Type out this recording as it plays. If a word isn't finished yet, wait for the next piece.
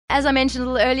As I mentioned a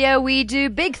little earlier, we do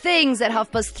big things at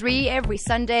 3:30 every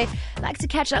Sunday. I like to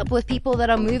catch up with people that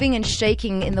are moving and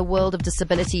shaking in the world of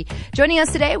disability. Joining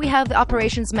us today, we have the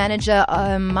operations manager,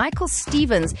 Michael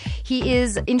Stevens. He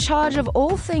is in charge of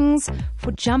all things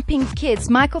for Jumping Kids.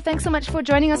 Michael, thanks so much for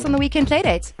joining us on the Weekend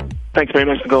Playdate. Thanks very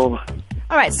much, Nicole.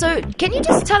 All right, so can you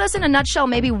just tell us in a nutshell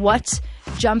maybe what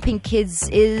Jumping Kids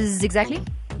is exactly?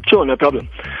 Sure, no problem.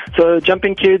 So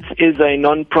Jumping Kids is a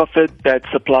non-profit that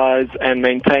supplies and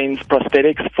maintains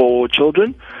prosthetics for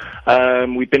children.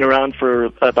 We've been around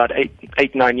for about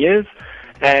 9 years.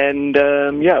 And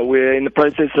we're in the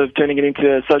process of turning it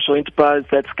into a social enterprise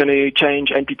that's going to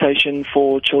change amputation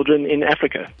for children in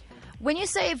Africa. When you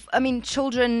say,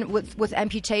 children with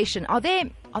amputation, are there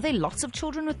lots of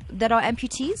children that are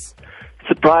amputees?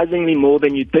 Surprisingly more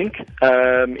than you'd think.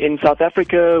 In South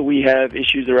Africa, we have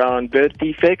issues around birth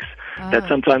defects that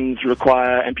sometimes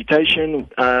require amputation.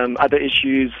 Other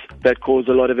issues that cause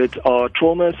a lot of it are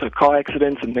trauma, so car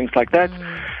accidents and things like that,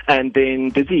 and then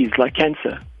disease like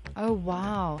cancer. Oh,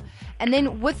 wow. And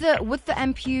then with the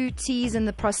amputees and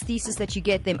the prosthesis that you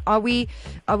get them, are we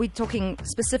talking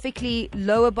specifically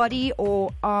lower body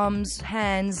or arms,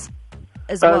 hands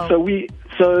as well?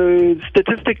 So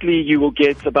statistically, you will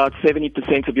get about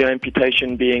 70% of your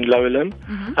amputation being lower limb,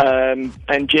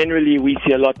 and generally we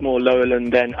see a lot more lower limb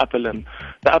than upper limb.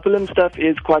 The upper limb stuff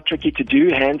is quite tricky to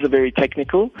do. Hands are very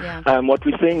technical. Yeah. What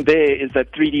we're seeing there is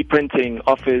that 3D printing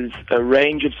offers a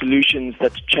range of solutions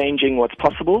that's changing what's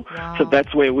possible. Wow. So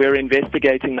that's where we're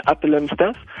investigating the upper limb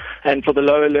stuff. And for the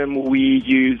lower limb, we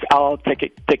use our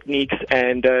techniques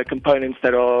and components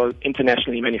that are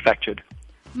internationally manufactured.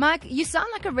 Mike, you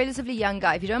sound like a relatively young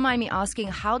guy. If you don't mind me asking,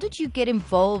 how did you get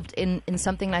involved in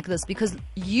something like this? Because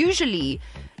usually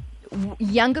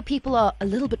younger people are a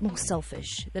little bit more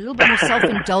selfish. They're a little bit more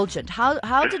self-indulgent. How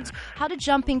did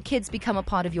Jumping Kids become a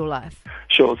part of your life?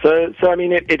 Sure. So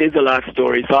it is a life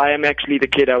story. So I am actually the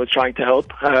kid I was trying to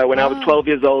help. When I was 12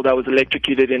 years old, I was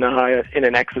electrocuted in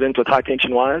an accident with high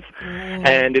tension wires,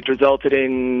 and it resulted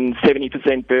in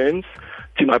 70% burns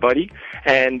to my body,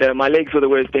 and my legs were the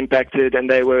worst impacted, and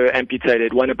they were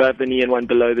amputated, one above the knee and one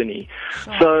below the knee.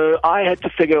 Sure. So I had to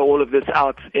figure all of this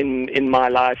out in my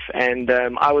life, and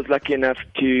I was lucky enough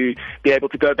to be able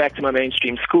to go back to my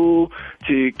mainstream school,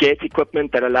 to get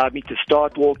equipment that allowed me to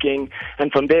start walking, and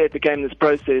from there it became this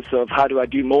process of how do I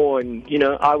do more, and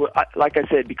like I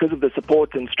said, because of the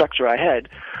support and structure I had,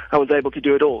 I was able to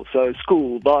do it all. So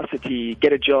school, varsity,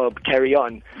 get a job, carry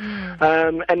on.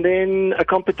 And then a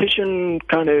competition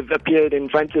kind of appeared in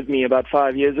front of me about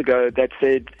 5 years ago that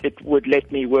said it would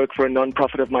let me work for a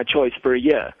non-profit of my choice for a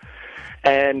year.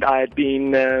 And I had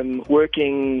been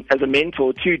working as a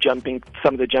mentor to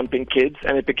some of the Jumping Kids,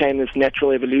 and it became this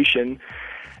natural evolution.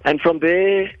 And from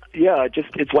there,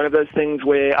 it's one of those things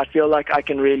where I feel like I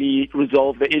can really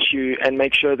resolve the issue and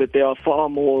make sure that there are far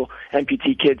more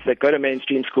amputee kids that go to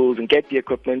mainstream schools and get the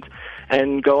equipment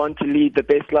and go on to lead the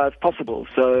best lives possible.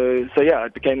 So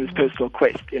it became this personal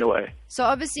quest in a way. So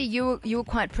obviously you were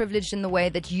quite privileged in the way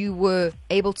that you were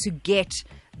able to get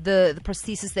the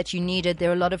prosthesis that you needed. There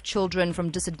are a lot of children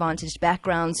from disadvantaged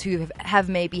backgrounds who have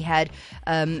maybe had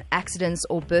accidents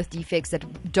or birth defects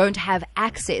that don't have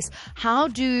access. How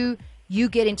do you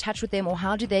get in touch with them, or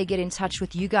how do they get in touch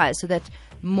with you guys so that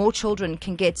more children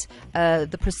can get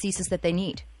the prosthesis that they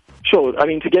need? Sure.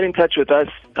 To get in touch with us,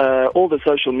 all the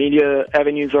social media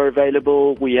avenues are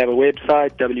available. We have a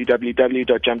website,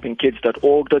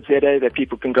 www.jumpingkids.org.za, that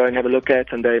people can go and have a look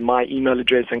at, and my email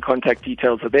address and contact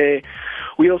details are there.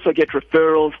 We also get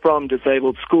referrals from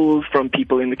disabled schools, from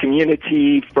people in the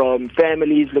community, from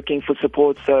families looking for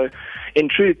support. So in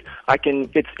truth,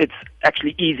 it's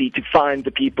actually easy to find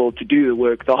the people to do the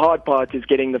work. The hard part is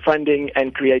getting the funding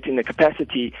and creating the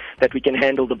capacity that we can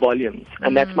handle the volumes.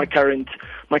 And that's my current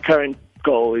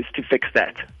goal, is to fix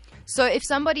that. So if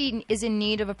somebody is in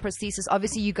need of a prosthesis,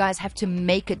 obviously you guys have to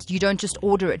make it. You don't just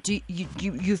order it.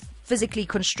 You physically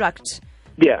construct?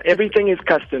 Yeah, everything is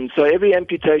custom. So every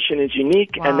amputation is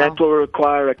unique, and that will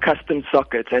require a custom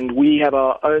socket. And we have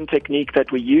our own technique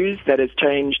that we use that has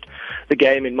changed the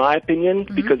game, in my opinion,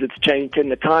 because it's changed in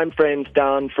the time frames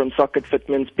down from socket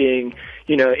fitments being,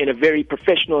 in a very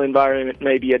professional environment,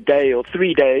 maybe a day or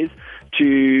 3 days,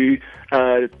 to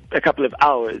a couple of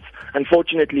hours.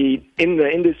 Unfortunately, in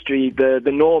the industry, the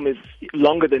norm is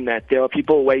longer than that. There are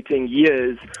people waiting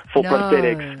years for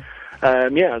prosthetics.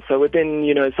 So within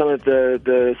some of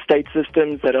the state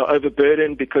systems that are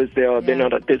overburdened because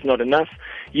there's not enough,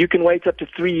 you can wait up to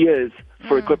 3 years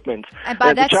for equipment. And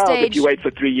by that child, stage, if you wait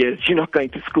for 3 years, you're not going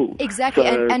to school. Exactly,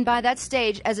 and by that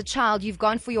stage, as a child, you've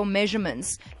gone for your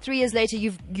measurements. 3 years later,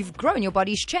 you've grown, your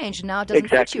body's changed, and now it doesn't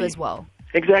fit you as well.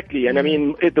 Exactly. And I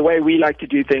mean, the way we like to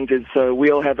do things is so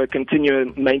we'll have a continuous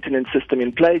maintenance system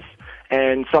in place,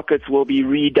 and sockets will be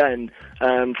redone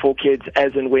for kids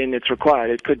as and when it's required.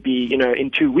 It could be,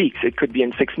 in 2 weeks. It could be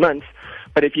in 6 months.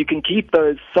 But if you can keep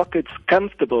those sockets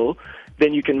comfortable,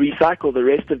 then you can recycle the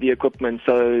rest of the equipment.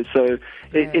 So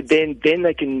then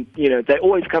they can, they're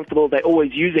always comfortable, they're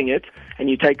always using it, and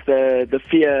you take the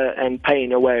fear and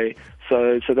pain away.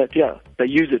 So that, they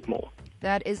use it more.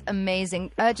 That is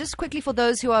amazing. Just quickly, for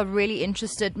those who are really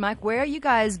interested, Mike, where are you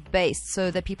guys based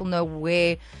so that people know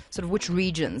which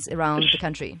regions around the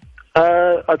country?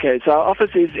 Okay, so our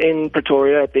office is in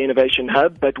Pretoria at the Innovation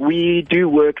Hub, but we do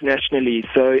work nationally.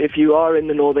 So if you are in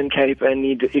the Northern Cape and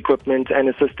need equipment and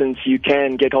assistance, you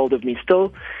can get hold of me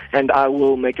still, and I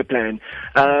will make a plan.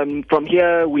 From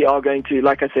here, we are going to,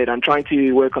 like I said, I'm trying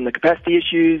to work on the capacity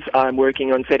issues. I'm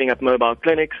working on setting up mobile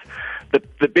clinics.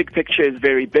 The big picture is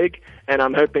very big, and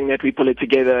I'm hoping that we pull it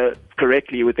together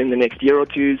correctly within the next year or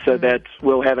two so that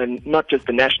we'll have not just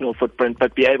a national footprint,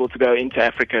 but be able to go into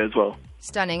Africa as well.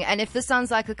 Stunning. And if this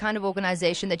sounds like the kind of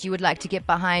organization that you would like to get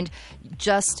behind,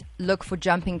 just look for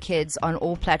Jumping Kids on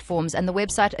all platforms. And the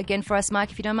website again for us,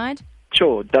 Mike, if you don't mind?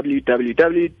 Sure,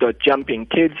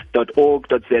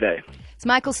 www.jumpingkids.org.za. It's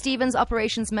Michael Stevens,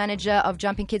 Operations Manager of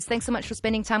Jumping Kids. Thanks so much for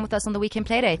spending time with us on the Weekend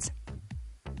Playdates.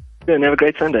 Yeah, and have a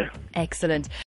great Sunday. Excellent.